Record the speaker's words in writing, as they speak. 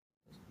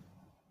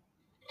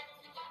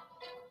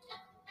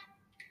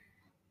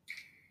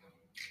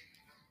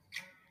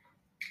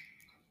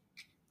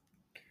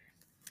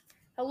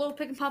Hello,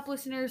 Pick and Pop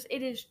listeners.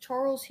 It is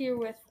Charles here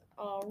with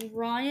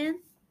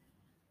Ryan.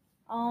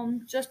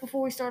 Just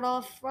before we start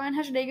off, Ryan,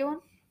 how's your day going?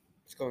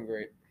 It's going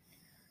great.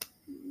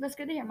 That's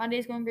good to hear. My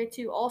day's going great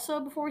too. Also,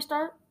 before we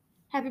start,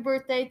 happy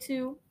birthday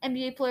to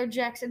NBA player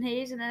Jackson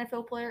Hayes and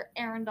NFL player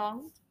Aaron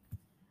Donald.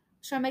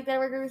 Just trying to make that a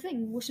regular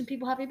thing. Wishing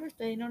people happy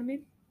birthday. You know what I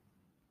mean?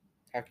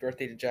 Happy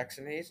birthday to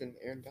Jackson Hayes and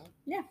Aaron Donald.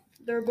 Yeah,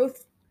 they're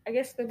both. I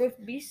guess they're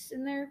both beasts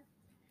in their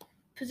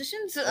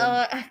positions.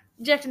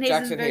 Jackson Hayes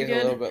Jackson is very Hayes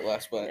good. a little bit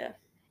less, but Yeah,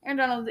 Aaron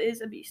Donald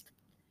is a beast.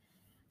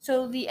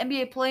 So the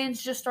NBA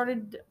play-ins just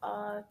started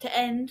to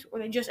end, or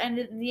they just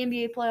ended, and the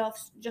NBA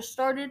playoffs just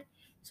started.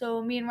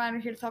 So me and Ryan are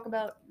here to talk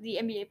about the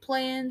NBA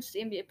play-ins,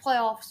 the NBA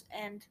playoffs,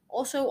 and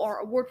also our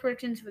award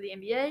predictions for the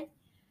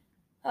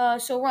NBA.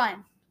 So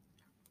Ryan,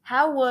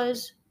 how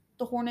was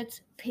the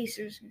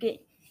Hornets-Pacers game?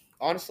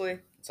 honestly,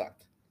 it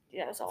sucked.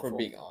 Yeah, it was For awful.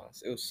 being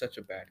honest, it was such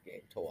a bad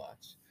game to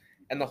watch,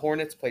 and the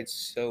Hornets played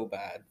so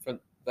bad from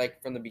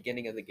the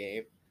beginning of the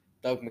game.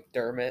 Doug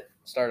McDermott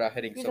started out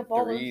hitting He's some a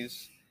baller.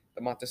 threes.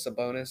 Domantas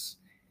Sabonis,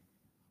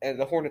 and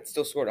the Hornets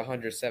still scored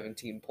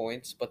 117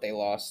 points, but they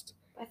lost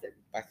I think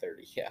by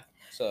 30. Yeah,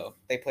 so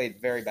they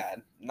played very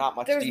bad. Not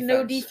much there was defense.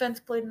 no defense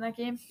played in that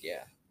game.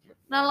 Yeah.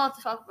 Not a lot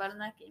to talk about in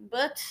that game,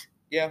 but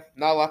Yeah,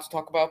 not a lot to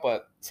talk about,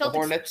 but the Celtics-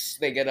 Hornets,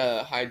 they get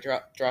a high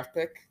draft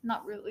pick.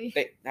 not really.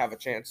 They have a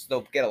chance.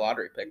 They'll get a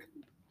lottery pick.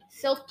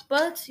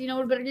 But you know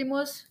what a better game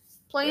was?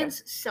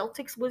 Play-ins,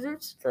 Celtics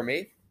Wizards. For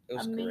me, it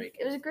was great.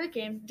 It was a great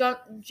game.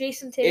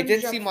 Jason Tatum. It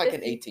didn't dropped seem like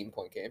 50. an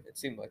 18-point game. It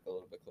seemed like a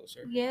little bit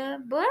closer. Yeah,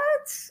 but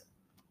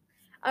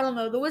I don't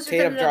know. The Wizards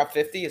Tatum ended up. dropped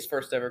 50, his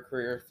first ever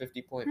career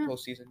 50-point Yeah.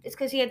 postseason. It's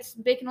because he had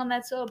bacon on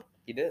that sub.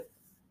 He did.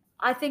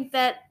 I think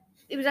that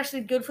it was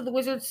actually good for the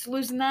Wizards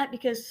losing that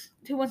because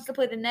who wants to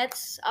play the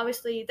Nets?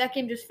 Obviously, that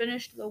game just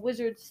finished, the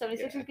Wizards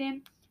 76ers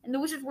game, and the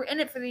Wizards were in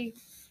it for the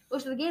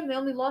most of the game. They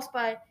only lost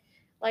by,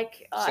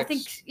 I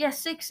think,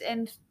 6,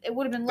 and it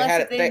would have been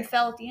less if they didn't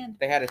foul at the end.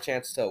 They had a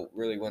chance to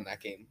really win that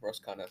game. Russ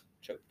kind of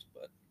choked,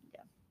 but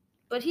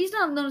But he's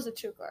not known as a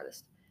choke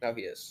artist. now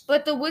he is.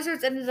 But the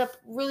Wizards ended up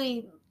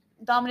really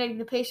dominating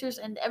the Pacers,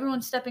 and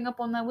everyone's stepping up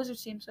on that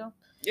Wizards team. So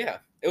Yeah,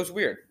 it was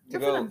weird to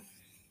good for go. them.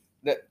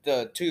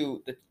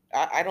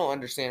 I don't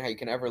understand how you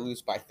can ever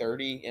lose by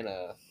 30 in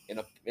a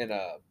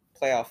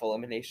playoff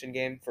elimination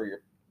game for your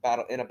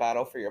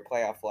battle for your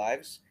playoff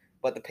lives.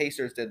 But the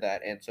Pacers did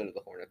that, and so did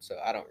the Hornets. So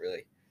I don't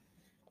really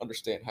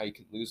understand how you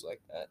can lose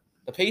like that.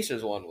 The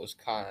Pacers one was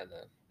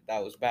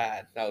that was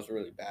bad. That was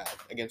really bad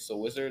against the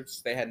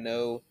Wizards. They had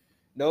no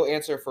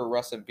answer for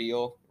Russ and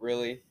Beal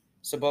really.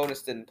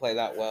 Sabonis didn't play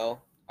that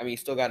well. I mean, he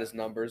still got his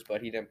numbers,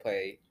 but he didn't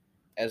play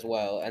as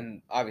well.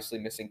 And obviously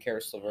missing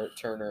Karis LeVert,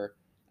 Turner,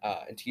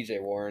 and T.J.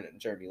 Warren and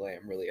Jeremy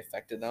Lamb really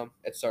affected them.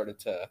 It started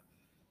to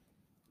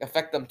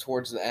affect them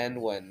towards the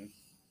end when,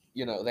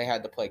 they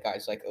had to play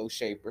guys like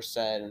O'Shea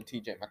Brissett and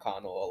T.J.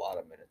 McConnell a lot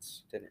of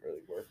minutes. Didn't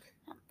really work.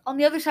 On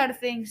the other side of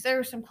things, there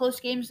were some close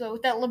games though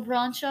with that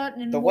LeBron shot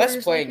and The Warriors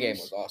West playing Lakers.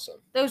 game was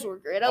awesome. Those were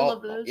great. I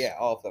love those. Yeah,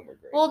 all of them were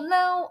great. Well,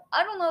 no,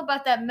 I don't know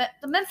about that.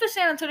 The Memphis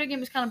San Antonio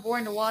game is kind of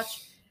boring to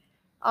watch,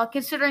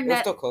 considering it was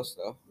that still close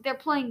though. they're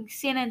playing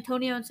San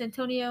Antonio and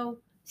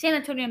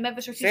and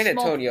Memphis are two San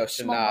Antonio small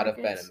should not have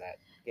been markets. in that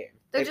game.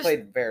 They're They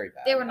played very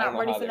bad. they were I not don't know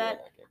ready how for they won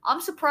that. game. I'm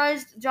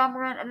surprised John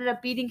Morant ended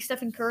up beating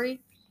Stephen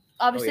Curry.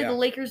 Obviously, yeah. the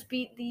Lakers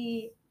beat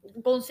the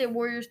Golden State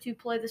Warriors to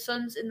play the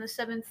Suns in the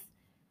 7th,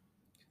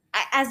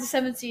 as the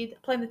 7th seed,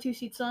 playing the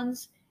 2-seed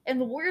Suns, and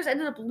the Warriors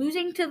ended up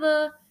losing to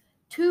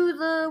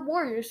the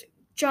Warriors.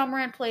 John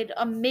Morant played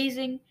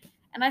amazing,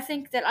 and I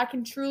think that I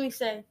can truly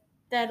say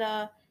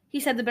that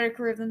he's had the better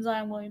career than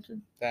Zion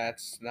Williamson.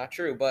 That's not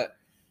true, but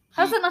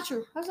How's that not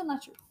true?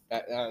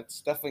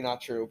 It's definitely not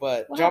true.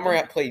 But What John happened?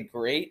 Morant played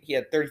great. He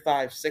had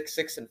 35, 6,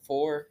 6, and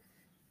 4,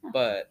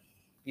 but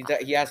he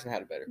hasn't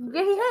had a better career.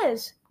 Yeah, he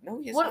has. No,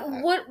 he has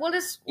What not.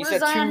 does He's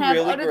does had Zion two have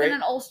really other great- than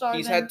an All-Star?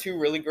 He's had 2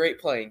 really great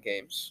playing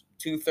games.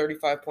 2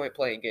 35-point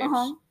playing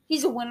games.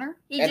 He's a winner.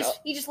 He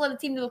just led a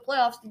team to the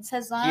playoffs.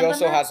 Has Zion He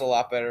also done that? has a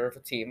lot better of a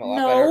team, a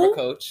lot better of a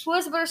coach. Who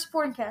has a better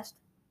supporting cast?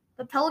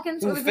 The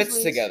Pelicans or Who the fits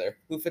Grizzlies? together?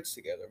 Who fits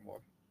together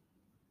more?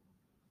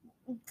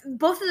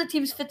 Both of the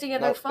teams fit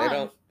together No, fine. they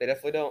don't. They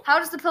definitely don't. How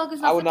does the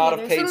Pelicans not I would fit not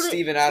together? have paid So do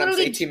Steven so Adams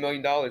do the- $18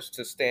 million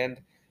to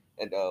stand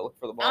and look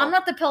for the ball. I'm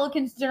not the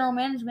Pelicans general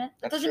management.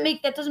 That That's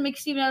doesn't make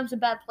Steven Adams a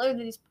bad player.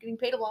 That he's getting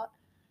paid a lot.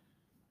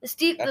 That's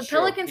The true.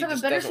 Pelicans He have a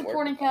just better doesn't work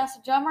supporting with them.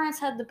 cast. John Morant's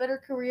had the better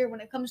career when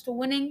it comes to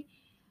winning.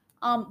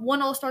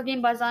 One All-Star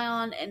game by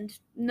Zion and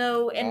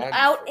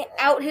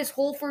out his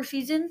whole first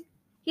season.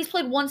 He's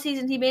played one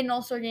season. He made an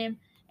All-Star game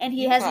and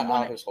he hasn't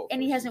won it.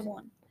 And he hasn't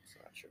won. That's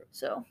not true.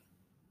 So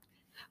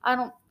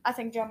I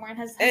think John Morant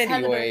has had the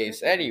better Anyways,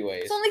 career.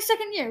 anyways, It's only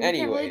second year. We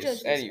can't really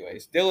judge this.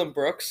 anyways, Dylan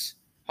Brooks.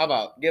 How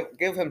about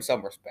give him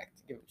some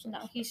respect? Give him some. No,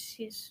 respect.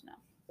 he's no.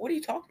 What are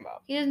you talking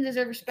about? He doesn't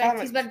deserve respect.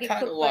 He's about to get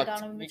cooked by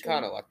Donovan He Mitchell.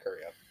 kind of locked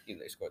Curry up. Even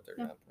though he scored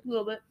 39 A points.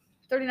 little bit.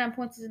 39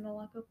 points isn't a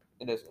lockup.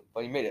 It isn't,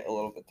 but he made it a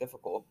little bit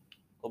difficult.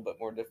 A little bit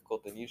more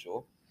difficult than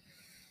usual.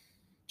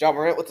 John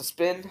Morant with the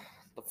spin,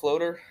 the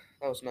floater.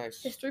 That was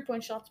nice. His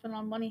 3-point shot's been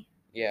on money.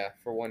 Yeah,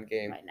 for one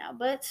game. right now.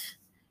 But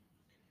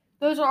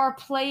those are our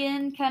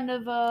play-in kind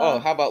of. Oh,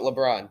 how about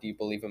LeBron? Do you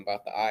believe him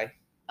about the eye?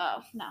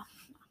 Oh no.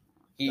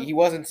 He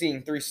wasn't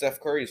seeing 3 Steph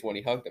Currys when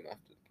he hugged him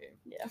after the game.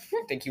 Yeah.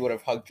 I think he would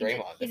have hugged He did-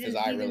 Draymond he if his didn't-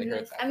 eye he really didn't do hurt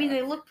this. that I mean, bad.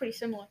 they look pretty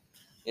similar.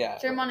 Yeah.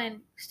 Draymond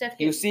and Steph.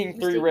 He was seeing 3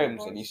 mistaken rims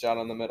bars. and he shot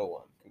on the middle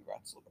one.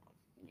 Congrats,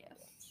 LeBron. Yeah.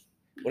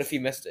 What if he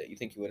missed it? You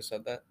think he would have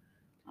said that?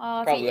 If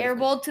Probably he would've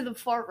airballed to the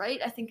far right,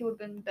 I think it would have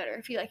been better.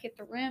 If he hit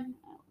the rim,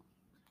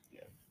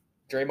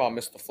 Draymond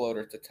missed the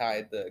floater to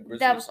tie the Grizzlies.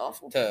 that was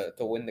awful. To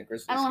win the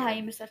Grizzlies. I don't know how game.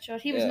 he missed that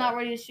shot. He was Yeah. not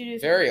ready to shoot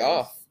it. Very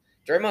off.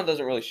 Draymond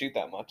doesn't really shoot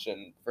that much,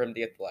 and for him to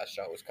get the last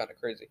shot was kind of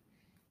crazy.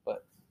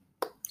 But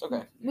it's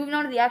okay. Moving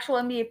on to the actual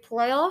NBA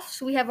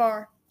playoffs, we have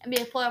our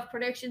NBA playoff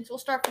predictions. We'll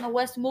start from the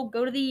West and we'll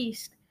go to the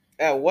East.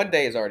 Yeah, one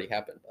day has already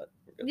happened, but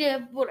we're good. Yeah,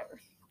 whatever.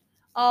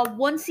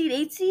 1 seed,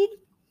 8 seed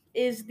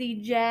is the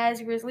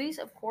Jazz Grizzlies,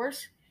 of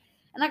course.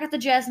 And I got the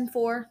Jazz in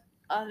 4.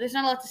 There's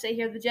not a lot to say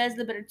here. The Jazz are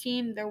the better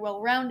team. They're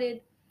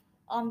well-rounded.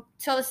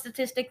 Saw the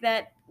statistic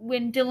that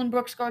when Dylan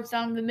Brooks guards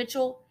Donovan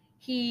Mitchell,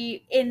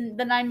 he, in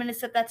the 9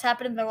 minutes that's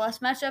happened in their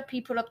last matchup,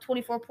 he put up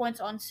 24 points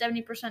on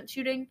 70%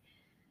 shooting.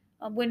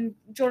 When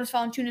Jonas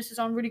Valanciunas is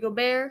on Rudy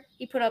Gobert,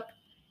 he put up,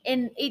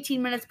 in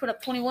 18 minutes, put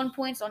up 21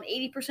 points on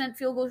 80%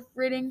 field goal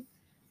rating.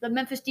 The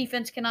Memphis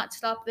defense cannot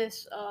stop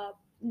this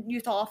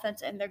Utah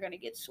offense, and they're going to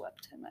get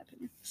swept, in my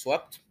opinion.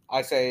 Swept?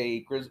 I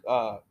say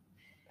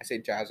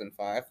Jazz in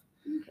 5.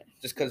 Okay.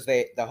 Just because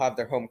they'll have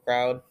their home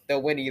crowd.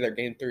 They'll win either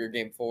game 3 or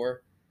game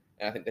 4,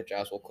 and I think the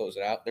Jazz will close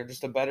it out. They're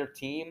just a better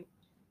team,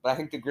 but I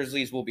think the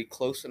Grizzlies will be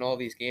close in all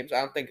these games.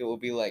 I don't think it will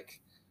be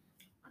like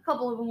A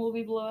couple of them will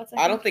be blowouts.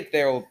 I don't think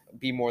there will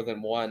be more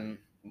than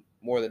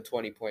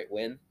 20-point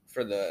win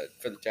for the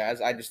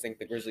Jazz. I just think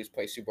the Grizzlies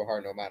play super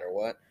hard no matter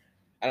what.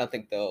 I don't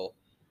think they'll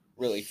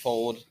really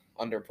fold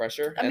under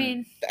pressure. I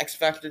mean, the X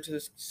factor to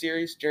this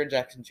series, Jaren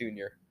Jackson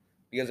Jr.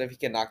 Because if he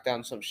can knock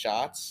down some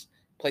shots,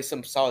 play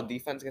some solid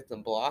defense, get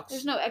some blocks.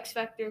 there's no X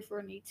factor for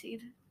an 8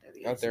 seed.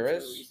 Oh, there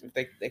is.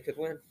 They could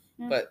win,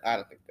 Yeah. but I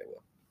don't think they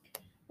will.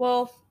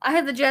 Well, I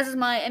have the Jazz as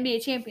my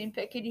NBA champion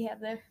pick. Who do you have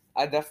there?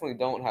 I definitely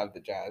don't have the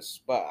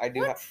Jazz, but I do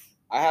What? have.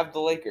 I have the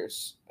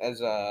Lakers as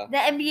The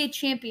NBA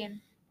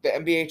champion. the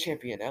NBA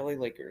champion, LA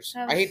Lakers.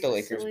 That I was hate the the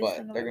Lakers, silliest but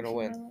thing I've they're ever gonna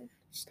seen in win. my life.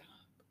 Stop.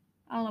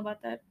 I don't know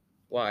about that.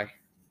 Why?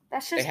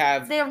 That's They just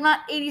have- they're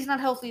not 80's not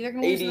healthy. They're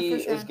gonna lose in the AD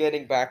first is round.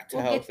 getting back to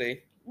We'll get-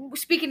 healthy.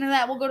 Speaking of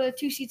that, we'll go to the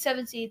 2 seed,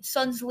 7 seed,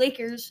 Suns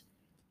Lakers.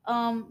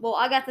 Well,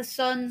 I got the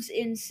Suns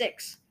in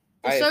 6.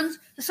 The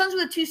Suns were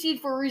the 2 seed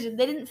for a reason.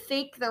 They didn't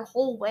fake their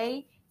whole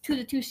way to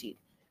the 2 seed.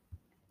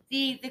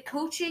 The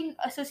coaching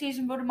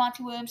association voted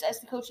Monty Williams as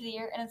the coach of the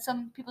year, and in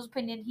some people's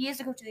opinion, he is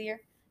the coach of the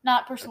year.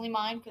 Not personally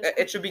mine, because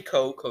It should be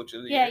coach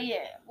of the yeah,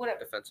 year. yeah, whatever.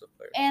 Defensive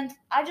player. And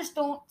I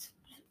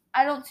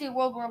don't see a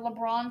world where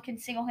LeBron can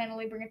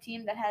single-handedly bring a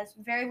team that has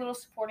very little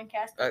supporting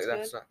cast. That's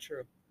That's good. not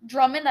true.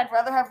 Drummond, I'd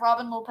rather have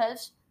Robin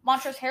Lopez.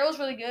 Montrezl Harrell's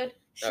really good. No,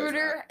 he's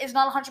Schroeder is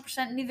not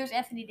 100%. Neither is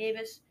Anthony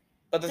Davis.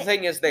 But the They-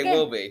 thing is, they again,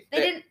 will be. They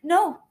didn't.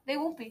 No, they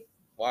won't be.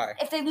 Why?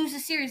 If they lose the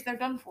series, they're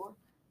done for.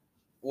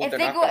 Well, if they're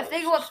they not go gonna if they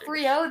lose go the up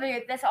series.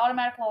 3-0, that's an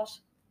automatic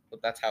loss.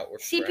 But that's how it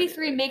works. for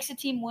CP3 anybody. makes a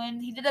team win.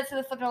 He did that to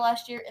the Thunder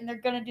last year, and they're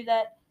gonna do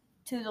that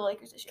to the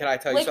Lakers this year. Can I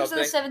tell you Lakers are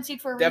something? the 7 seed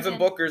for a Devin reason.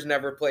 Booker's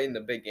never played in the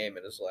big game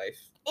in his life.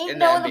 8-0 in in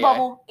the the NBA.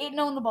 bubble.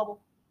 8-0 in the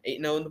bubble.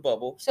 8-0 in the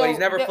bubble, So but he's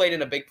never there- played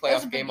in a big there's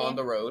playoff a big game on game.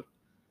 the road.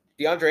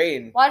 DeAndre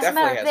Ayton Why does it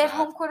definitely matter? has They have that.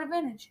 home court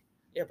advantage.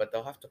 Yeah, but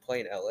they'll have to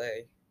play in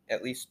LA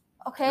at least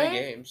 3 Okay.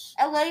 games.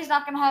 LA's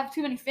not gonna have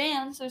too many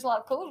fans. There's a lot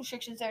of COVID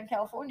restrictions there in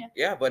California.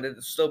 Yeah, but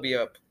it'll still be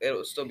a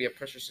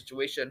pressure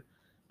situation.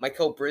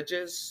 Michael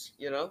Bridges,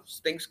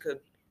 things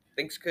could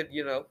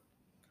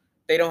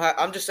they don't have.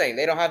 I'm just saying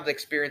they don't have the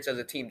experience as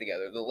a team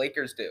together. The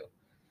Lakers do.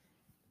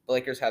 The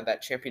Lakers have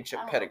that championship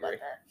I don't know about pedigree.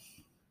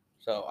 that.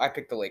 So I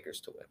picked the Lakers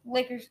to win.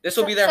 Lakers. This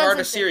will be their Suns in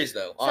hardest 6. series,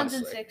 though. Suns in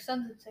Honestly, 6.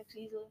 Suns in 6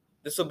 easily.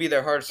 this will be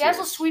their hardest Jazz series.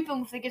 will sweep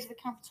them if they get to the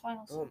conference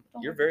finals. Oh,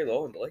 Don't you're worry. very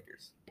low on the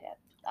Lakers.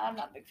 I'm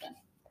not a big fan.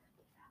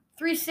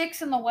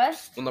 3-6 in the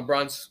West. When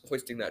LeBron's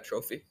hoisting that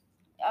trophy,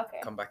 Okay.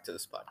 come back to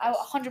this podcast. I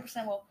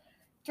 100% will.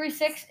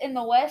 3-6 in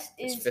the West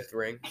His is 5th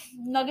ring.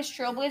 Nuggets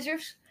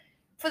Trailblazers.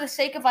 For the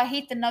sake of I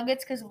hate the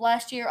Nuggets because of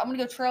last year, I'm gonna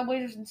go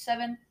Trailblazers in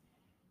 7.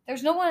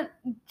 There's no one.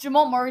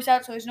 Jamal Murray's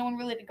out, so there's no one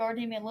really to guard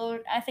Damian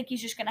Lillard. I think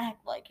he's just gonna have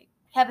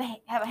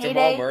a heyday.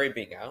 Jamal Murray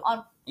being out.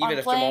 on- Even on if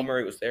Jamal playing.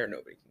 Murray was there,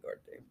 nobody can guard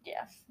Dame.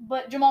 Yeah,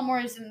 but Jamal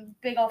Murray is a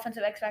big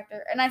offensive X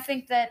factor, and I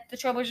think that the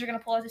Trailblazers are going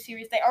to pull out the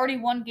series. They already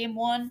won Game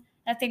 1, and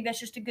I think that's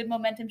just a good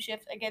momentum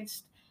shift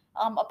against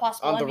a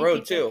possible On the MVP road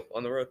pick. too.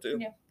 On the road too.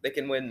 Yeah. They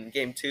can win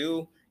game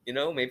 2.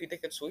 Maybe they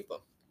can sweep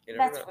them. You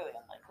never That's know. really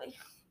unlikely.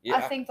 Yeah.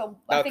 I think the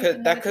That could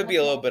Nuggets be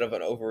will a little pull. bit of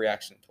an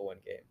overreaction to one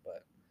game,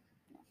 but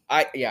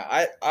I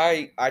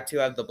too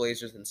have the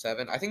Blazers in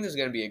 7. I think this is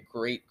going to be a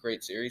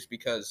great series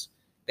because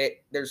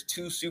there's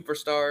 2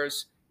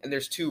 superstars and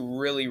there's 2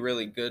 really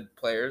really good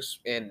players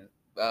in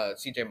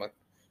CJ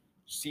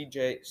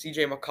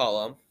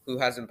McCollum, who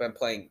hasn't been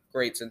playing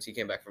great since he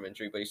came back from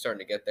injury, but he's starting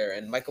to get there,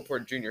 and Michael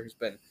Porter Jr., who's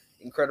been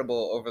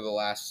incredible over the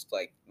last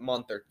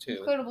month or two.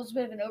 Incredible is a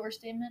bit of an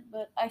overstatement,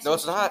 but I see No, what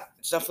it's you're saying. not.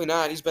 It's definitely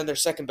not. He's been their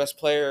second best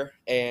player,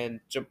 and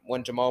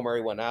when Jamal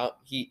Murray went out,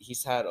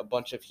 he's had a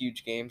bunch of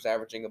huge games,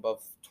 averaging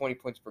above 20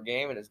 points per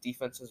game, and his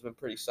defense has been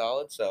pretty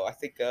solid. So I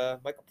think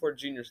Michael Porter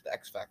Jr. is the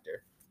X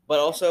factor. But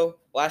also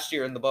last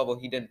year in the bubble,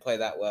 he didn't play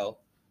that well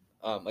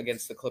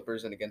against the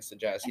Clippers and against the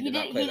Jazz. He did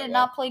not play He that did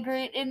well. not play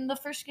great in the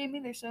first game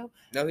either. So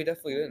No, he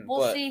definitely didn't. we'll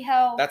but see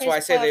how. that's his why I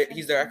say playoff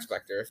he's their finish X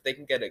factor. If they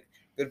can get a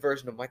good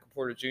version of Michael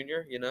Porter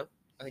Jr.,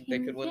 I think they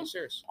could win the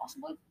series.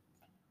 possibly.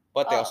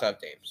 But they also have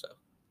Dame, so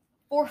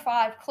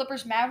 4-5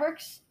 Clippers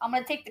Mavericks. I'm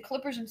gonna take the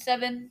Clippers in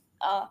 7.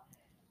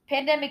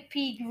 Pandemic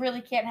peak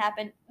really can't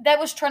happen. That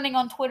was trending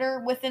on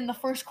Twitter within the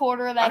first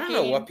quarter of that game. I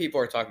don't know what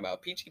people are talking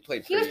about. PG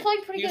played. He was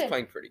playing pretty good. He was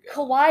playing pretty good.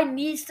 Kawhi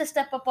needs to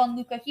step up on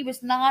Luka. He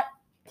was not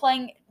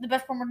playing the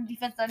best perimeter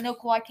defense that I know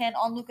Kawhi can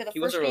on Luka.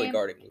 He wasn't really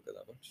guarding Luka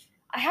that much.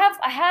 I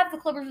have the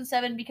Clippers in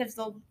 7 because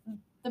the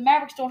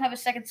Mavericks don't have a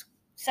second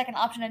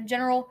option in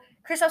general.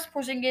 Kristaps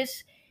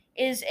Porzingis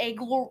is a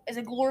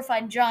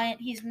glorified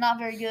giant. He's not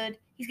very good.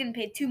 He's getting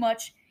paid too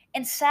much.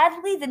 And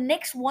sadly, the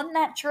Knicks won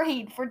that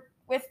trade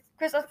with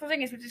Kristaps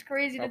Porzingis, which is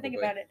crazy to think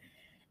about it.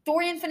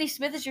 Dorian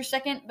Finney-Smith is your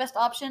second best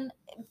option.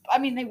 I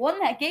mean, they won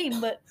that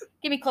game, but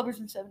give me Clippers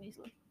in 7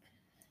 easily.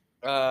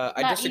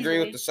 I disagree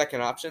with the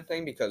second option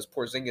thing because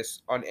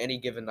Porzingis on any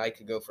given night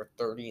could go for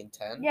 30 and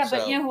 10. Yeah,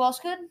 but you know who else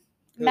could?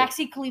 Who?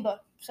 Maxi Kleber.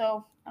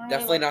 So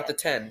definitely not the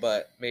 10,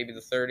 but maybe the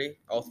 30,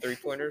 all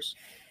 3-pointers.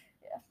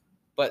 Yeah.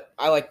 But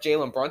I like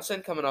Jalen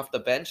Brunson coming off the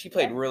bench. He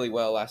played really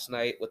well last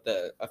night with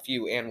a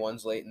few and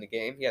ones late in the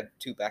game. He had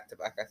 2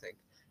 back-to-back, I think.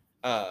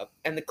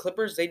 And the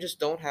Clippers, they just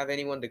don't have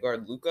anyone to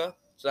guard Luka,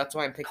 so that's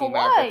why I'm picking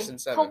Mavericks in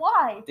 7.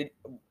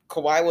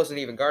 Kawhi wasn't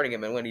even guarding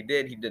him, and when he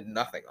did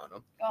nothing on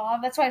him.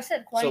 That's why I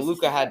said Kawhi. So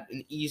Luka had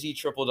an easy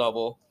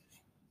triple-double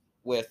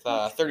with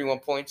 31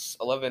 points,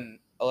 11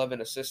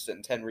 assists,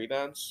 and 10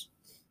 rebounds.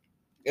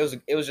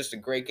 It was just a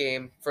great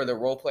game for the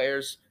role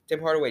players. Tim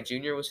Hardaway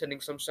Jr. was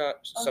hitting some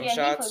shots. He played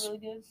really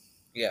good.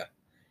 Yeah.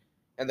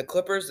 And the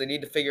Clippers, they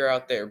need to figure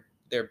out their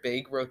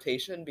big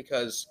rotation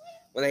because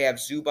when they have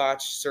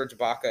Zubac, Serge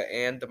Ibaka,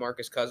 and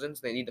DeMarcus Cousins,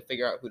 they need to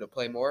figure out who to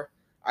play more.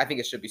 I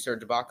think it should be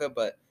Serge Ibaka,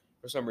 but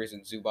for some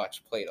reason Zubac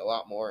played a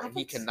lot more, and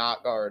he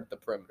cannot guard the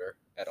perimeter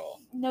at all.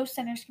 No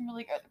centers can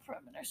really guard the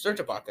perimeter. Serge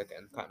Ibaka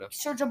can, kind of.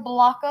 Serge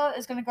Ibaka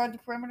is going to guard the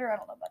perimeter? I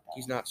don't know about that.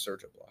 He's not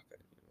Serge Ibaka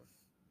anymore.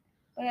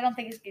 But I don't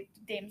think his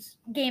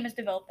game has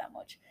developed that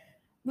much.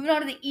 Moving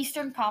on to the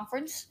Eastern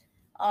Conference.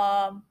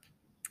 76ers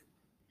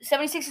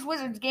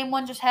Wizards. Game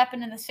 1 just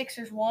happened and the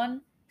Sixers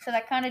won. So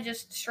that kind of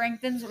just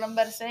strengthens what I'm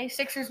about to say.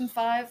 Sixers in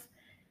 5.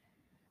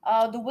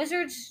 The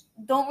Wizards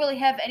don't really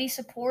have any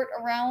support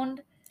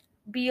around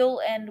Beal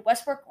and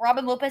Westbrook.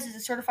 Robin Lopez is a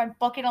certified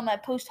bucket on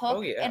that post hook.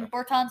 Oh, yeah. And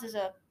Bertans is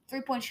a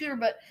 3-point shooter,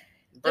 but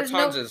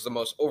Bertans is the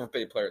most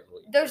overpaid player in the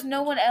league. There's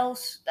no one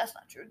else. That's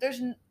not true.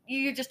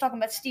 You're just talking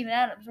about Steven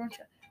Adams, weren't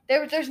you?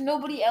 There's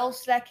nobody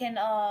else that can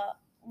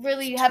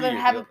really have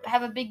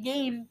a big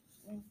game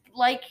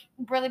like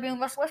Bradley Beal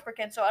and Russell Westbrook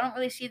can. So I don't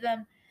really see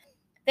them.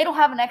 They don't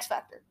have an X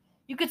factor.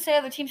 You could say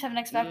other teams have an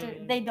X factor.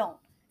 They don't.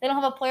 They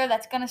don't have a player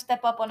that's gonna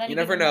step up on any. You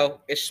never know.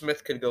 Ish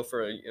Smith could go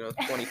for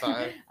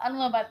 25. I don't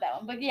know about that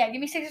one, but yeah,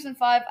 give me Sixers in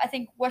 5. I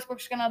think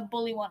Westbrook's gonna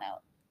bully one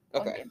out.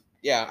 Okay.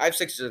 Yeah, I have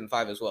Sixers in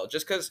 5 as well.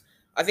 Just because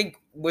I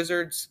think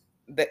Wizards.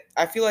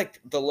 I feel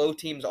like the low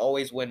teams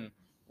always win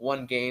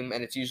one game,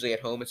 and it's usually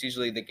at home. It's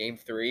usually the game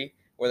 3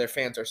 where their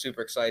fans are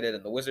super excited,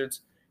 and the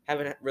Wizards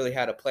haven't really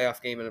had a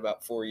playoff game in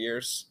about 4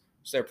 years,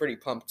 so they're pretty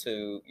pumped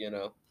to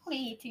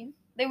 2018.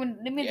 They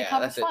made the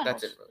conference finals.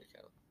 That didn't really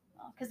count.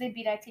 Because they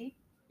beat IT.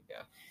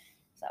 Yeah.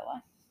 Is that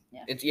why?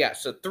 Yeah.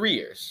 So 3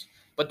 years.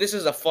 But this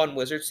is a fun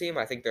Wizards team.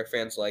 I think their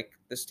fans like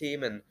this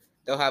team, and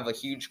they'll have a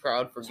huge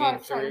crowd for Game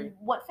 3. Sorry,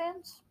 what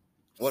fans?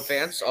 What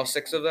fans? All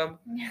 6 of them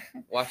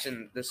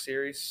watching this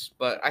series.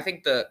 But I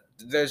think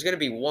there's going to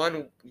be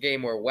one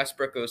game where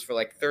Westbrook goes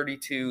for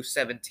 32,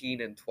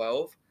 17, and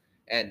 12,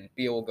 and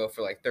Beal will go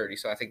for 30.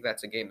 So I think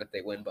that's a game that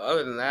they win. But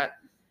other than that,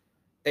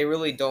 they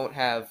really don't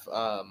have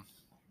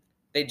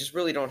they just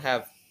really don't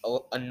have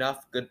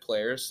enough good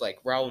players.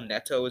 Like Raul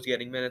Neto is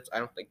getting minutes. I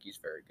don't think he's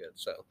very good.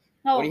 So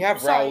when you have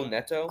Raul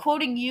Neto,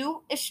 quoting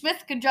you, Ish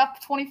Smith could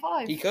drop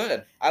 25. He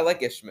could. I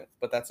like Ish Smith,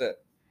 but that's it.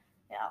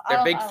 Yeah,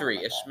 they're big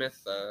 3: Ish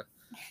Smith,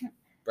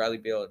 Bradley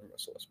Beal, and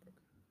Russell Westbrook.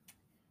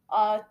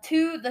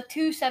 The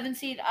 2-7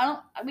 seed.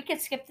 We could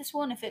skip this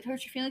one if it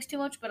hurts your feelings too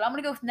much, but I'm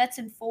gonna go with Nets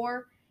in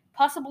 4,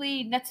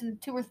 possibly Nets in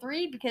 2 or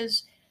 3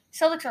 because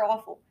Celtics are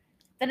awful.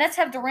 The Nets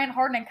have Durant,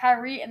 Harden, and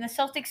Kyrie, and the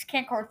Celtics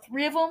can't guard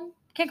 3 of them.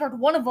 Can't guard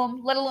 1 of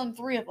them, let alone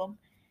 3 of them.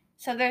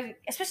 So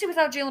especially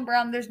without Jaylen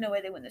Brown, there's no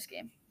way they win this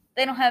game.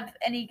 They don't have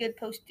any good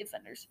post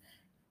defenders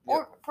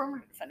or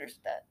perimeter defenders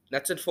at that.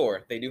 Nets in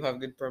 4. They do have a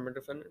good perimeter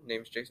defender.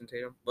 Name's Jason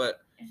Tatum,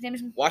 but his name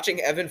is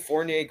watching Evan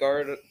Fournier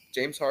guard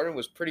James Harden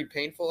was pretty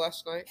painful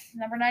last night.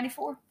 Number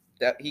 94.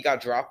 That he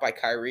got dropped by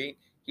Kyrie.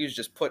 He was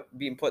just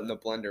being put in the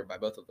blender by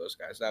both of those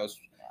guys. That was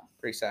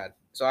pretty sad.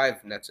 So I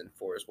have Nets in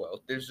 4 as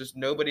well. There's just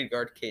nobody to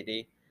guard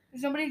KD.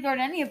 There's nobody to guard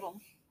any of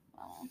them.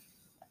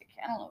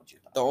 I don't know what you're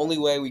talking The about. only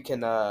way we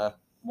can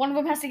One of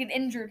them has to get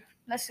injured.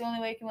 That's the only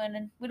way you can win,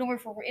 and we don't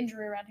work for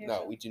injury around here. no,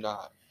 so. we do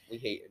not. We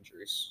hate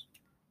injuries.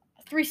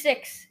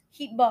 3-6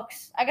 Heat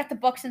Bucks. I got the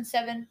Bucks in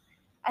 7.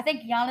 I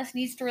think Giannis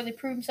needs to really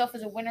prove himself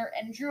as a winner,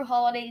 and Drew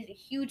Holiday is a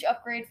huge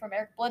upgrade from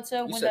Eric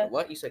Bledsoe. You said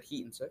what? You said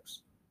Heat in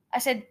 6? I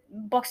said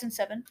Bucks in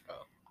 7.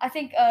 Oh. I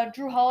think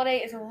Drew Holiday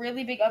is a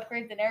really big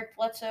upgrade than Eric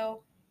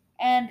Bledsoe.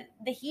 And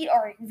the Heat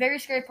are a very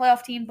scary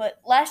playoff team, but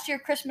last year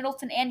Chris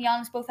Middleton and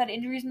Giannis both had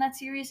injuries in that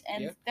series,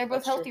 and they're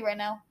both healthy right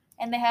now.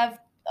 And they have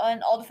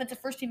an all-defensive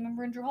first-team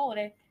member in Drew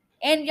Holiday.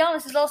 And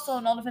Giannis is also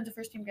an all-defensive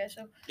first-team guy.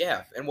 So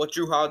yeah, and what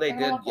Drew Holiday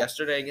did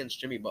yesterday against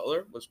Jimmy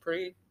Butler was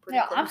pretty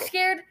yeah, incredible. I'm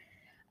scared.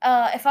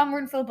 If I'm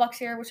rooting for the Bucks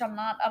here, which I'm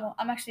not,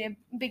 I'm actually a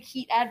big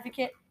Heat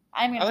advocate.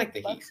 I like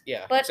the Bucks. Heat,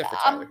 yeah. But except for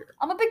Tyler Hero.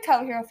 I'm a big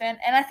Tyler Hero fan,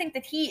 and I think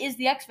that he is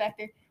the X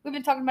Factor. We've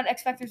been talking about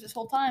X Factors this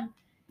whole time,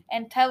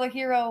 and Tyler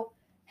Hero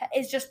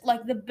is just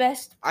like the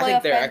best. I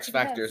think their X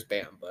Factor is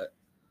Bam, but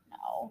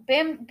no,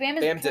 Bam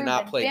is Bam did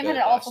not play. Bam good had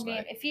an awful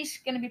night. game. If he's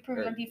going to be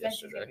proven on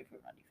defense, yesterday. he's going to be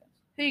proven on defense.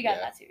 Who you got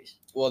in that series?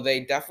 Well,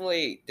 they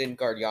definitely didn't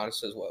guard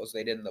Giannis as well as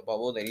they did in the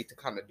bubble. They need to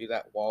kind of do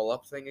that wall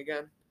up thing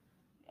again.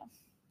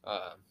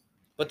 Yeah.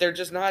 But they're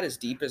just not as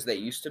deep as they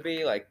used to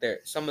be. Like they're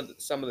some of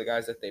the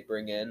guys that they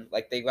bring in,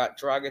 like they got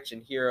Dragic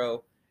and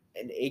Hero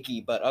and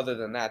Iggy, but other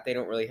than that, they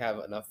don't really have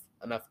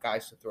enough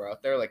guys to throw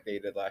out there like they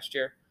did last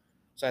year.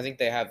 So I think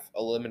they have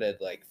a limited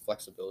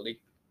flexibility.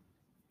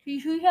 Who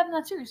you have in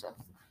that series though?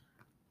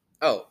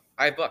 Oh,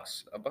 I have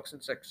Bucks. Bucks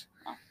in 6.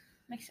 Oh,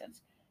 makes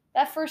sense.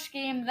 That first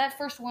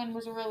win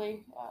was a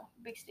really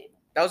big statement.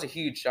 That was a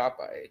huge shot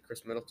by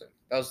Chris Middleton.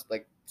 That was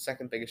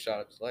second biggest shot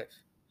of his life.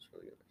 It's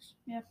really good.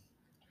 Yeah.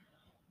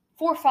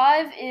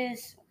 4-5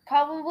 is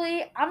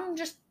probably, I'm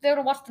just there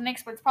to watch the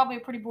Knicks, but it's probably a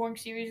pretty boring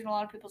series in a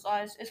lot of people's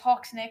eyes. Is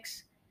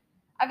Hawks-Knicks.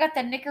 I got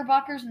the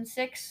Knickerbockers in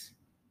 6.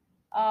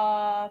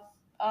 The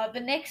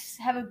Knicks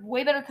have a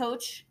way better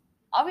coach.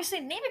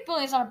 Obviously, Nate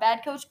McMillan is not a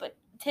bad coach, but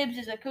Tibbs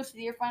is a Coach of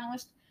the Year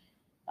finalist.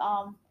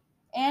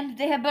 And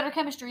they have better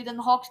chemistry than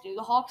the Hawks do.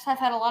 The Hawks have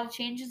had a lot of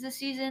changes this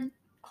season.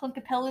 Clint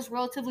Capella is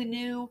relatively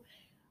new.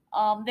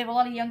 They have a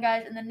lot of young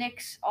guys, and the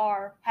Knicks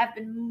have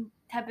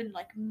been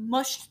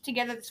mushed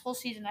together this whole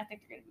season. I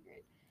think they're going to be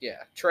great.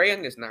 Yeah, Trae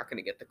Young is not going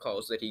to get the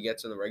calls that he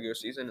gets in the regular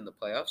season in the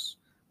playoffs,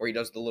 where he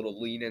does the little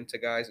lean into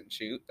guys and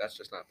shoot. That's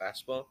just not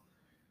basketball.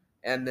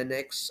 And the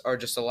Knicks are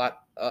just a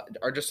lot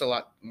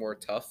more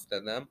tough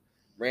than them.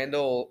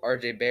 Randall,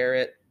 R.J.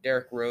 Barrett,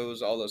 Derrick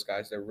Rose, all those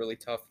guys, they're really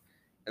tough,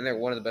 and they're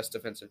one of the best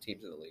defensive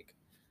teams in the league.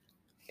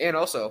 And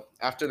also,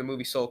 after the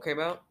movie Soul came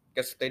out,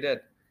 guess what they did?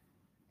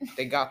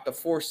 They got the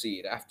 4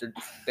 seed after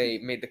they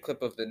made the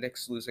clip of the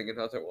Knicks losing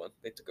another one.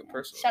 They took it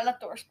personally. Shout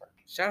out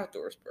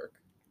Dorisburg.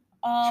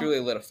 Truly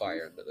lit a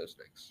fire into those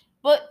Knicks.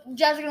 But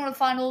Jazz are going to win the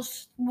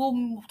finals.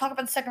 We'll talk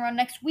about the second round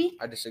next week.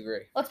 I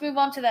disagree. Let's move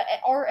on to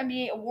our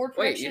NBA award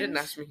predictions. Wait, you didn't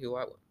ask me who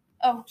I won.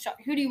 Oh, sorry.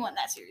 Who do you want in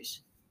that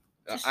series?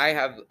 I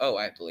have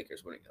the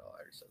Lakers winning it all. I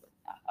already said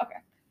that. Okay.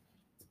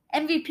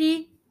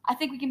 MVP, I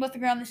think we can both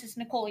agree on this, is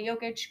Nikola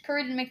Jokic.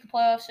 Curry didn't make the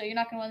playoffs, so you're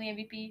not going to win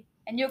the MVP.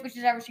 And Jokic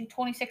is averaging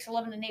 26,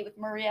 11, and 8 with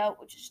Murray out,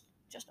 which is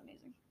just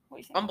amazing. What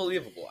do you think?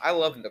 Unbelievable. I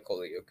love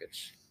Nikola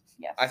Jokic.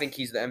 Yeah. I think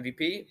he's the MVP.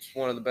 It's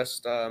one of the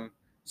best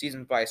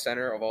seasons by a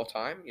center of all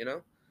time, Yeah.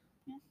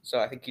 So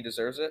I think he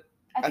deserves it.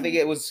 I think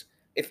it was,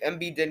 if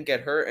Embiid didn't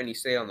get hurt and he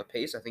stayed on the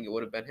pace, I think it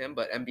would have been him.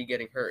 But Embiid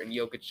getting hurt and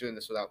Jokic doing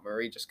this without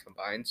Murray just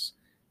combines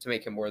to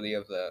make him worthy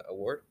of the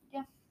award.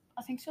 Yeah,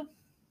 I think so.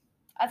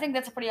 I think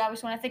that's a pretty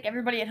obvious one. I think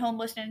everybody at home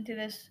listening to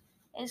this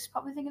is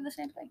probably thinking the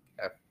same thing.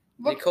 Yeah.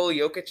 Nikola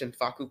Jokic and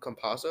Facu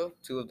Campazzo,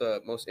 2 of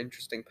the most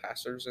interesting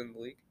passers in the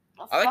league.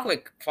 I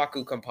like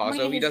Facu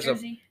Campazzo. He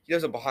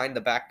does a behind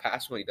the back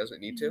pass when he doesn't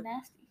need to.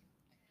 Nasty.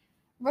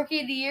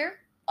 Rookie of the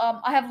year,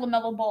 I have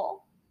LaMelo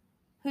Ball.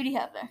 Who do you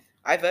have there?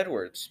 I have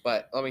Edwards,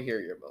 but let me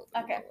hear your vote.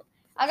 Okay.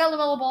 I got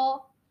LaMelo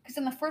Ball because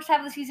in the first half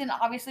of the season,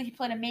 obviously he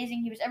played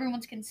amazing. He was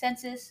everyone's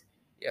consensus.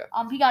 Yeah.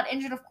 He got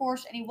injured, of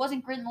course, and he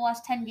wasn't great in the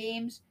last 10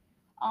 games.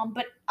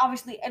 But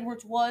obviously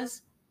Edwards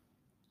was.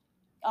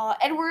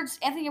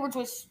 Anthony Edwards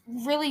was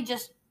really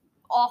just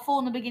awful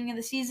in the beginning of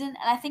the season,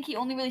 and I think he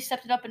only really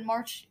stepped it up in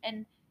March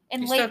and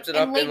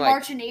late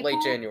March and April.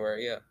 Late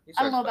January, yeah.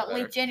 I don't know about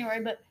late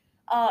January, but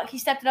he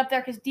stepped it up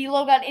there because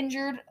D'Lo got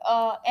injured,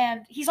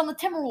 and he's on the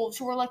Timberwolves,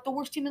 who are like the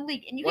worst team in the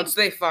league. And once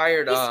they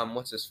fired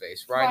what's his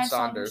face, Ryan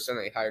Saunders, and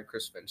they hired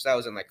Chris Finch. That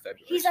was in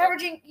February.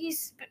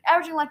 He's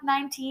averaging like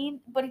 19,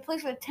 but he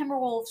plays for the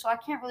Timberwolves, so I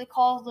can't really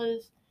call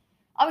those.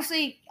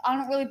 Obviously, I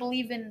don't really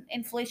believe in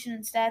inflation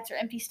and stats or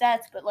empty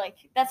stats, but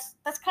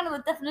that's kind of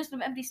the definition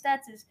of empty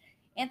stats is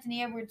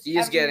Anthony Edwards. He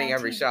is getting 19.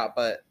 Every shot,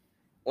 but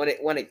when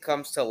it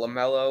comes to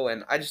LaMelo,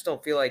 and I just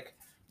don't feel like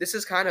this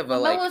is kind of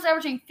LaMelo's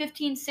averaging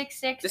 15, 6,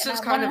 6. This is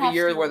kind of a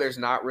year where there's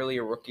not really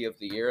a rookie of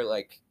the year.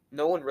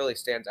 No one really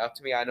stands out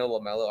to me. I know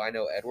LaMelo, I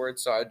know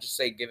Edwards, so I'd just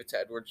say give it to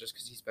Edwards just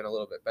because he's been a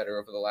little bit better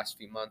over the last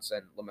few months,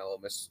 and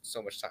LaMelo missed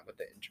so much time with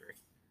the injury.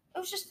 It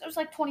was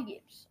like 20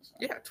 games. So.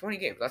 Yeah, 20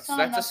 games. That's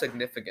a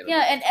significant.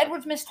 Yeah, and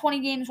Edwards missed 20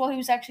 games while he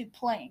was actually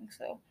playing.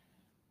 So,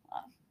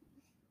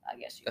 I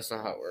guess that's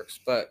not how it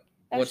works. But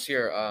What's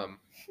your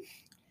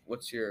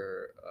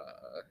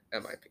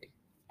MIP?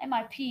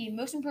 MIP,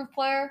 most improved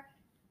player?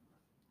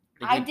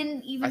 I I think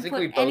didn't I even think put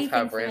we both anything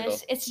have for Randall.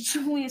 this. It's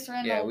Julius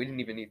Randle. Yeah, we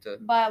didn't even need to.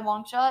 By a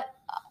long shot.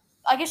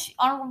 I guess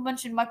honorable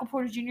mention Michael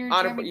Porter Jr.,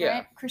 Jeremy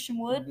Grant, Christian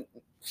Wood.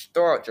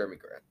 Throw out Jeremy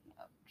Grant.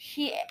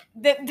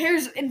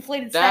 There's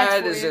inflated stats.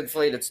 That for is you.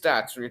 inflated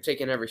stats when you're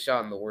taking every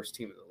shot on the worst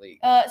team in the league.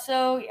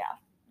 So yeah.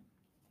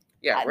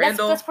 Yeah,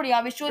 Randall. That's pretty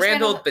obvious. Julius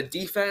Randall, the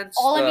defense,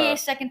 All NBA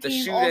second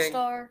team, shooting,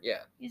 All-Star. Yeah,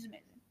 he's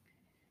amazing.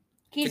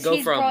 He's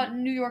from, brought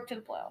New York to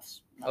the playoffs.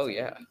 That's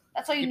amazing.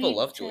 That's all you People need. People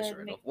love Julius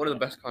Randle. One of the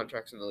best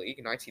contracts in the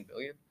league, $19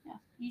 million. Yeah,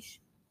 he's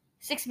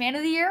sixth man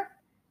of the year.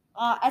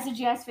 As a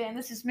Jazz fan,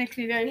 this makes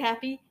me very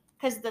happy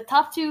because the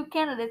top two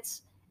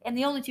candidates and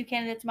the only two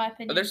candidates, in my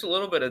opinion. There's a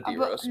little bit of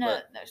D-Rose,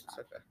 but there's not.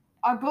 Okay.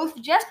 Are both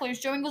Jazz players,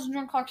 Joe Ingles and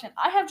Jordan Clarkson.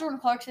 I have Jordan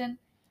Clarkson.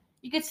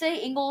 You could say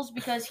Ingles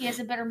because he has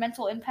a better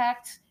mental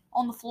impact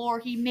on the floor.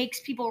 He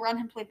makes people around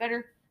him play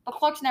better. But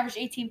Clarkson averaged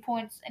 18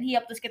 points, and he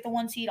helped us get the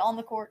 1 seed on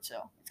the court,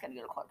 so it's got to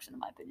go to Clarkson, in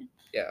my opinion.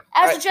 Yeah.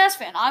 As a Jazz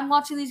fan, I'm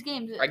watching these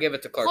games. I give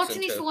it to Clarkson,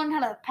 Clarkson needs to learn how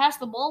to pass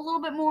the ball a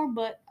little bit more,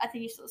 but I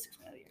think he's still the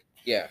sixth man of the year.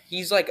 Yeah,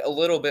 he's like a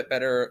little bit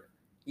better.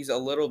 He's a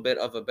little bit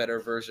of a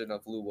better version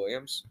of Lou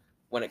Williams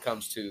when it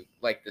comes to,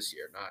 like, this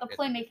year. The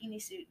playmaking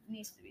needs to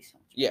be so much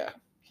better. Yeah.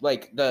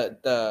 Like,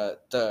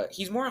 the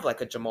he's more of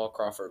like a Jamal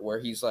Crawford, where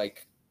he's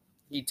like,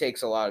 he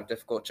takes a lot of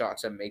difficult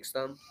shots and makes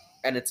them.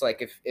 And it's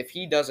like, if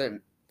he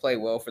doesn't play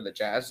well for the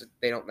Jazz,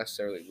 they don't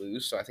necessarily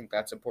lose. So I think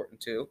that's important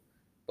too.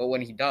 But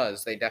when he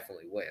does, they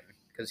definitely win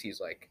because he's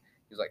like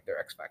their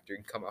X factor. He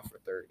can come out for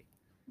 30.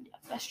 Yeah,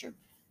 that's true.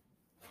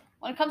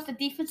 When it comes to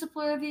defensive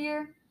player of the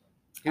year,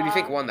 who do you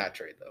think won that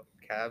trade though?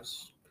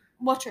 Cavs?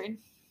 What trade?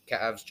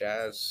 Cavs,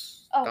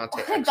 Jazz. Oh,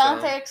 Dante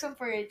Exum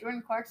for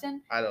Jordan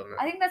Clarkson. I don't know.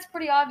 I think that's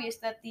pretty obvious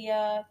that the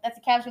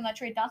Cavs won that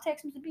trade. Dante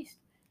Exum's a beast.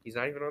 He's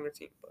not even on their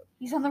team, but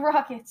he's on the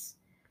Rockets.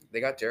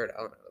 They got Jared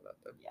Allen out of that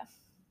though. Yeah.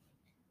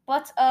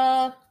 But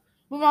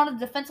moving on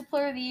to defensive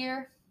player of the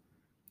year,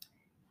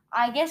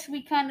 I guess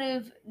we kind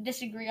of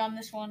disagree on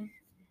this one.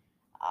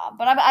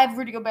 But I have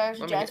Rudy Gobert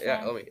as a Jazz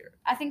fan. Yeah, let me hear it.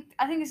 I think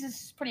this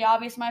is pretty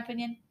obvious in my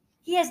opinion.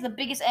 He has the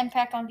biggest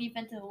impact on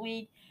defense in the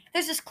league.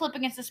 There's this clip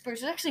against the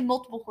Spurs. There's actually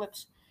multiple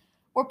clips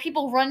where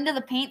people run into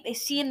the paint, they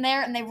see him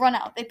there, and they run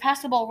out. They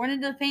pass the ball, run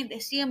into the paint, they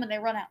see him, and they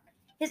run out.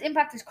 His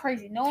impact is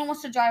crazy. No one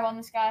wants to drive on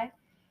this guy.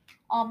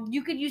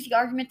 You could use the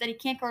argument that he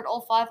can't guard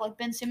all five like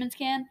Ben Simmons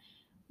can,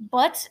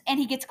 and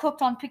he gets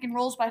cooked on pick and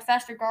rolls by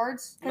faster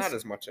guards. Not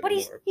as much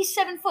anymore. But he's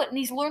 7 foot, and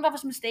he's learned off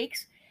his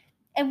mistakes.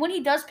 And when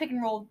he does pick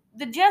and roll,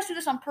 the Jazz do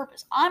this on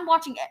purpose. I've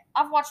watched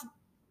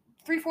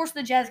 3/4 of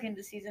the Jazz game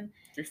this season.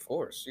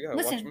 3/4? You gotta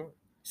watch more.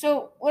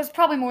 So it's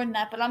probably more than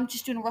that, but I'm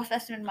just doing a rough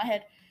estimate in my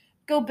head.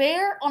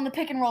 Gobert on the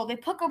pick and roll. They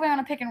put Gobert on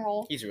a pick and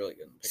roll. He's really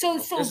good. So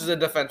this is a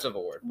defensive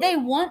award.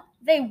 No,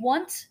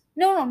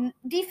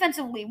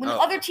 defensively. When the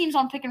other team's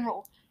on pick and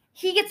roll,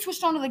 he gets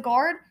switched onto the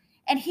guard,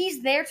 and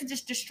he's there to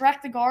just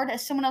distract the guard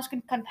as someone else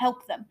can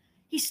help them.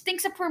 He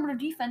stinks at perimeter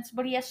defense,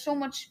 but he has so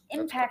much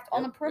impact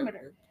on the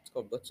perimeter. Yeah. It's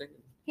called blitzing.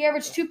 He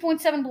averaged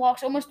 2.7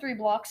 blocks, almost 3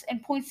 blocks,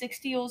 and 0.6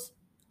 steals.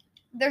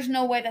 There's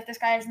no way that this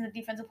guy isn't the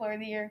defensive player of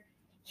the year.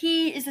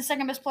 He is the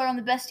second best player on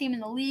the best team in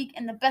the league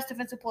and the best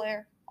defensive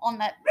player on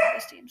that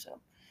best team.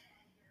 So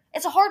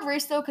it's a hard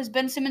race though, because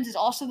Ben Simmons is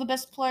also the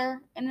best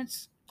player in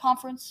its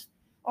conference,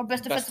 or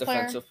best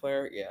defensive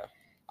player. Yeah,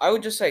 I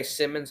would just say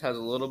Simmons has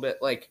a little bit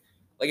like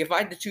if I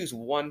had to choose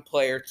one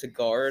player to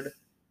guard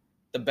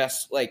the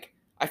best, like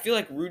I feel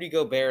like Rudy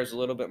Gobert is a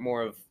little bit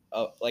more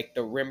of like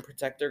the rim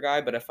protector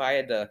guy, but if I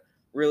had to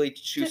really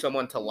choose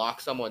someone to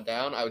lock someone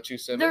down, I would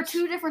choose Simmons. They're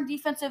two different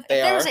defensive.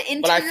 They are,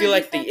 but I feel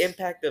like the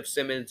impact of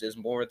Simmons is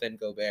more than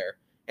Gobert,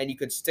 and you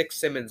could stick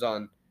Simmons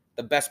on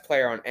the best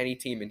player on any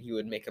team, and he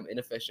would make him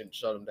inefficient,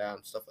 shut him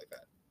down, stuff like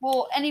that.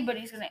 Well,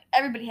 everybody has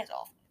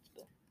off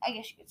nights. I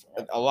guess you could say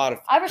that. A lot of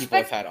people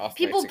have had off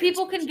nights.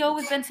 People can go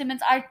with Ben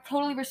Simmons. I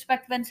totally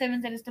respect Ben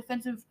Simmons and his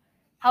defensive,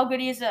 how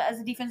good he is as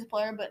a defensive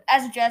player. But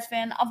as a Jazz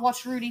fan, I've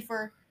watched Rudy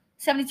for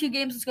 72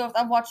 games. Let's go.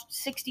 I've watched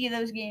 60 of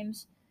those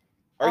games.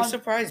 Are you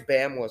surprised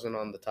Bam wasn't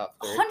on the top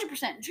 3?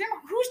 100%.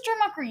 Who's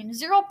Draymond Green?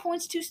 0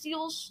 points, 2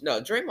 steals?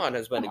 No, Draymond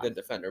has been a good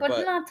defender.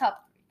 But not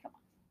top 3. Come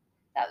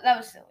on. That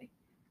was silly.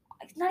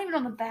 It's not even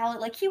on the ballot.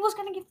 Like, he was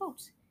going to get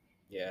votes.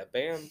 Yeah,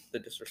 Bam, the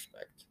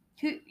disrespect.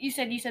 Who you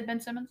said Ben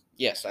Simmons?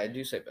 Yes, I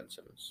do say Ben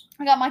Simmons.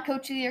 I got my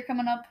coach of the year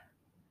coming up.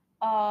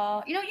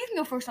 You can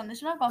go first on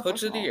this one.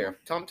 Coach of the year,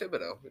 Tom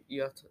Thibodeau.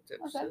 You have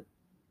tips. Okay.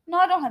 No,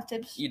 I don't have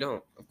tips. You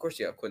don't. Of course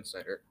you have Quinn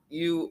Snyder.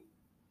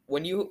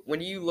 When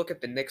you look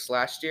at the Knicks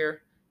last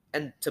year,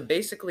 and to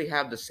basically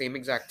have the same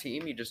exact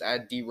team, you just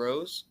add D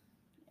Rose.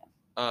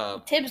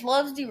 Tibbs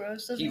loves D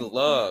Rose. He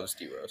loves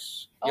D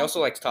Rose. He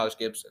also likes Taj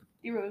Gibson.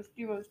 D Rose.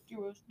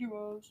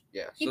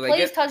 Yeah. He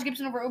plays Taj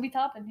Gibson over Obi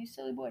Toppin. He's a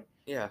silly boy.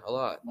 Yeah, a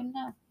lot. Wouldn't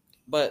know.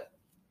 But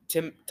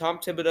Tom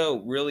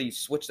Thibodeau really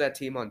switched that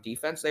team on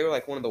defense. They were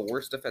like one of the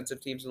worst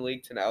defensive teams in the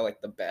league to now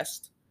like the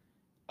best.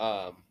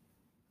 And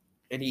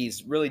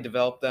he's really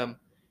developed them.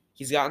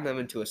 He's gotten them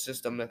into a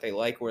system that they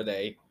like, where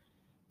they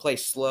play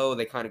slow.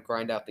 They kind of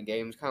grind out the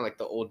games, kind of like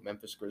the old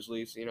Memphis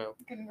Grizzlies, you know,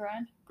 Good and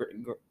grind. grit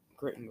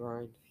and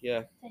grind.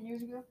 Yeah. 10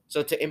 years ago.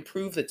 So to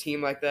improve the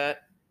team like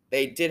that,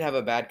 they did have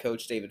a bad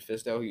coach, David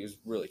Fisdale. He was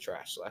really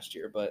trash last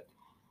year, but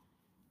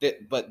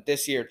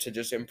this year to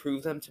just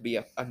improve them to be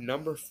a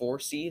number 4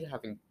 seed,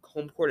 having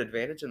home court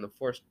advantage in the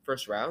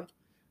first round,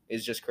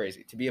 is just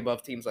crazy. To be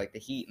above teams like the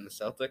Heat and the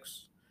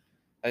Celtics,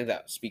 I think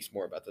that speaks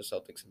more about the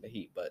Celtics and the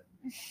Heat. But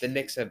the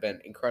Knicks have been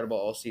incredible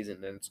all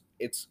season, and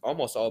it's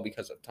almost all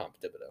because of Tom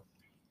Thibodeau.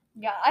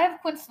 Yeah, I have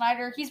Quinn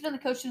Snyder. He's been the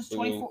coach since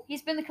Ooh.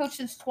 He's been the coach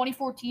since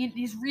 2014.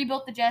 He's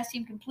rebuilt the Jazz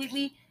team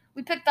completely.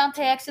 We picked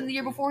Dante Exum the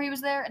year before he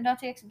was there, and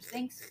Dante Exum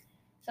stinks.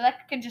 So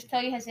that can just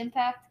tell you his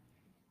impact.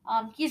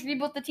 He's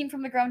rebuilt the team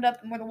from the ground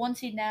up, and we're the 1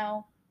 seed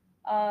now.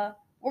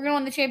 We're gonna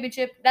win the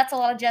championship. That's a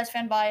lot of Jazz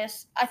fan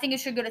bias. I think it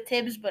should go to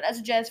Tibbs, but as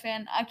a Jazz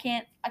fan, I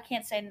can't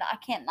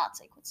not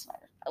say Quinn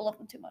Snyder. I love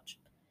him too much.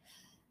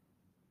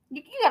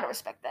 You gotta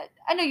respect that.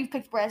 I know you've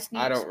picked Brad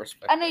Stevens. I don't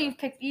respect. I know that. you've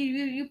picked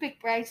you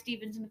picked Brad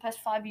Stevens in the past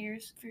 5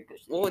 years for your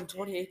coach. Well, in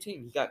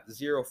 2018, he got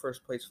 0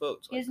 first place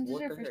votes. He doesn't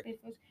deserve what the first heck? place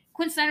votes.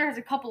 Quinn Snyder has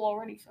a couple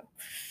already, so.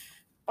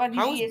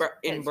 How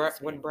was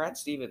when Brad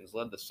Stevens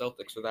led the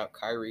Celtics without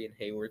Kyrie and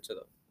Hayward to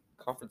the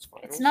conference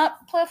finals? It's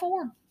not playoff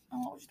award. I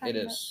don't know what you're talking It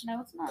about. is.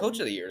 No, it's not. Coach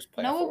of the Year is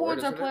playoff No award,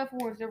 awards are isn't it? playoff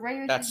awards. They're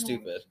regular That's season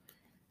stupid.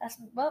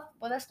 awards.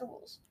 That's the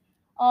rules.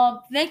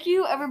 Thank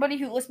you everybody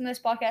who listened to this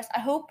podcast. I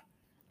hope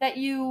that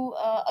you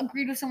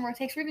agreed with some of our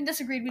takes, or even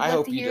disagreed. We'd I like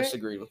hope to you hear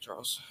disagreed with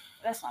Charles.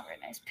 That's not very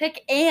nice.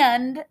 Pick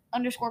and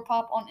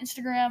 _pop on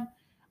Instagram.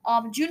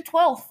 June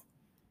 12th,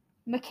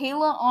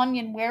 Michaela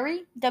Onyenwere,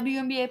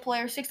 WNBA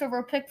player, 6th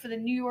overall pick for the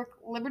New York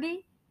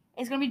Liberty,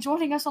 is going to be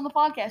joining us on the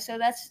podcast. So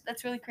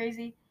that's really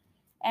crazy,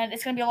 and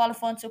it's going to be a lot of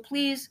fun. So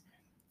please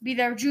be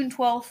there June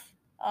 12th.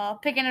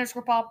 Pick and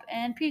 _pop,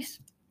 and peace.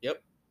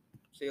 Yep.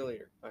 See you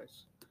later. Nice.